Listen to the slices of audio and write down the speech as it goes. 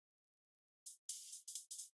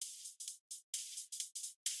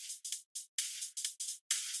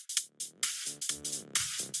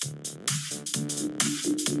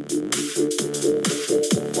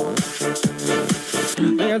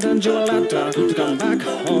tired and you a letter to come back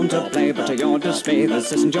home to play, but to your dismay,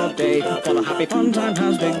 this isn't your day, for the happy fun time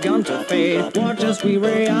has begun to fade. Watch as we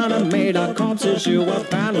reanimate our corpses you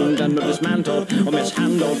abandoned or dismantled or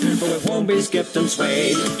mishandled, but we won't be skipped and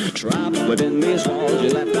swayed. Trapped within these walls, you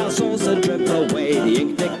left our souls to drip away. The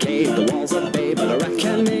ink decayed, the walls obey, but a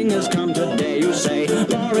reckoning has come today. You say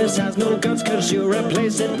Boris has no guts cause you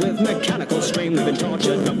replace it with mechanical stream. We've been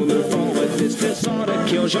tortured, but we move forward. This disorder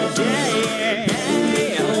kills your day.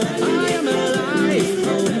 I am alive,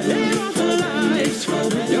 immortalized. You're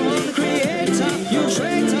the creator, you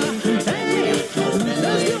traitor. Hey,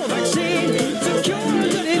 there's no vaccine to cure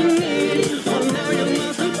what it needs. For now you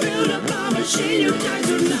must build a bomb machine. You die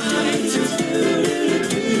tonight.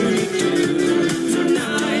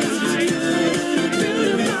 Tonight, build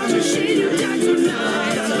a bomb machine. You die tonight.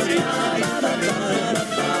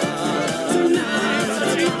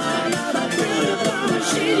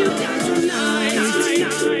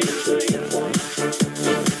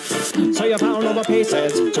 So you found all the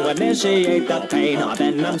pieces to initiate the pain. Our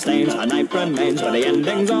venom stains, our knife remains, but the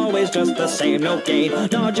ending's always just the same, no gain.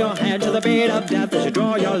 Nod your head to the beat of death as you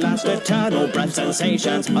draw your last eternal breath.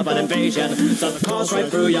 Sensations of an invasion start to course right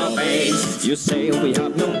through your veins. You say we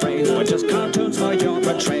have no brains, we're just cartoons for your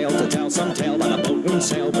betrayal. To tell some tale on a boat and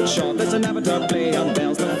sail, but sure this inevitably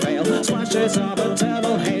unveils the fail. Swashes of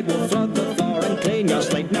eternal hate will flood the floor and clean your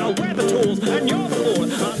slate. Now we're the tools and you're the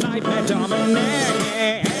fool. Our nightmare dominate.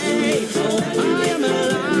 I am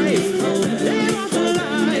alive,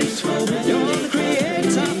 immortalized. You're the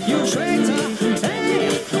creator, you traitor. Hey,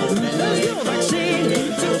 there's no vaccine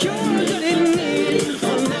to cure what it needs.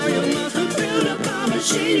 For now you must build a bomb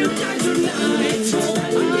machine. You die tonight.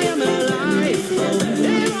 I am alive,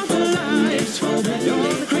 immortalized. You're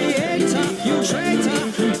the creator, you traitor.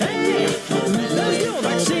 Hey, there's no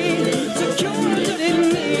vaccine to cure what it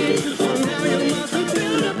needs. For now you must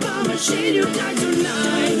build a bomb machine. You die tonight.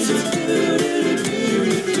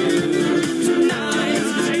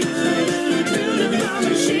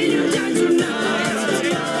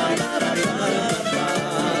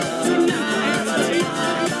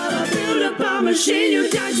 Machine, you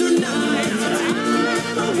die tonight.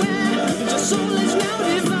 I'm aware your soul is now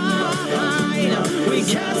divine. We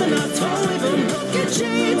cast enough toll, even broken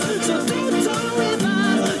chains. So don't toll with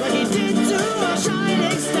us like he did to our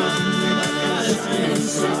shining stars.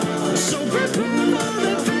 So prepare for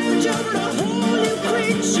revenge over a whole new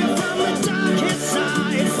creature from the darkest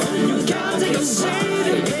side. You gotta go save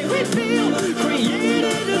the way we feel,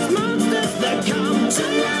 created as monsters that come to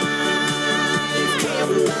life.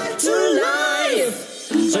 Come back to life.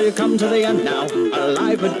 So you come to the end now,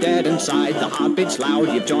 alive but dead inside. The heartbeat's loud,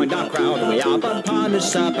 you've joined our crowd. We are but punished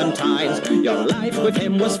serpentines. Your life with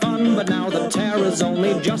him was fun, but now the terror's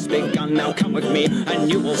only just begun. Now come with me and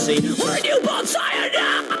you will see we're newborn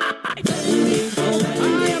cyanide.